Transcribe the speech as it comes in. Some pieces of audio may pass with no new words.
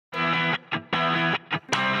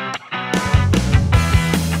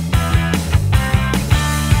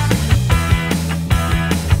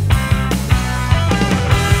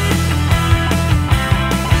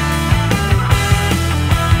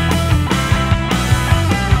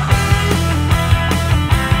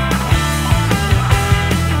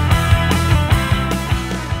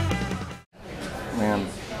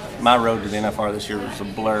my road to the NFR this year was a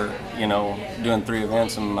blur. You know, doing 3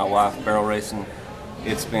 events and my wife barrel racing,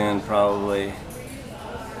 it's been probably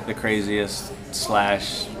the craziest /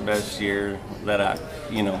 best year that I,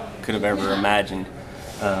 could have ever imagined.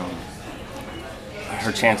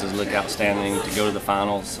 Her chances look outstanding to go to the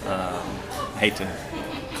finals. Hate to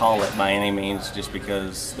call it by any means, just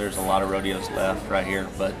because there's a lot of rodeos left right here,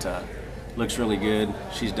 but looks really good.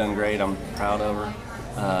 She's done great. I'm proud of her.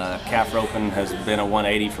 Calf roping has been a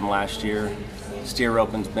 180 from last year. Steer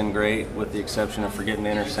roping's been great, with the exception of forgetting to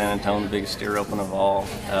enter San Antonio, the biggest steer roping of all.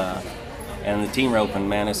 And the team roping,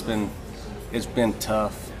 man, it's been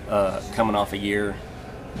tough coming off a year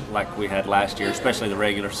like we had last year, especially the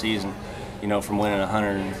regular season. From winning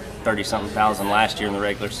 130-something thousand last year in the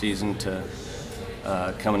regular season to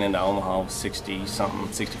coming into Omaha with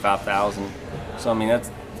 60-something, 65,000. So I mean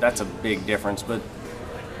that's a big difference. But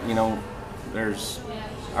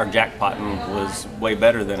our jackpotting was way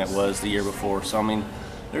better than it was the year before. So I mean,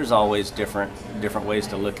 there's always different ways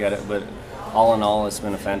to look at it. But all in all, it's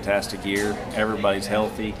been a fantastic year. Everybody's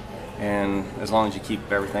healthy, and as long as you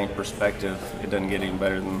keep everything in perspective, it doesn't get any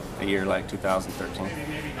better than a year like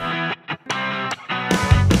 2013.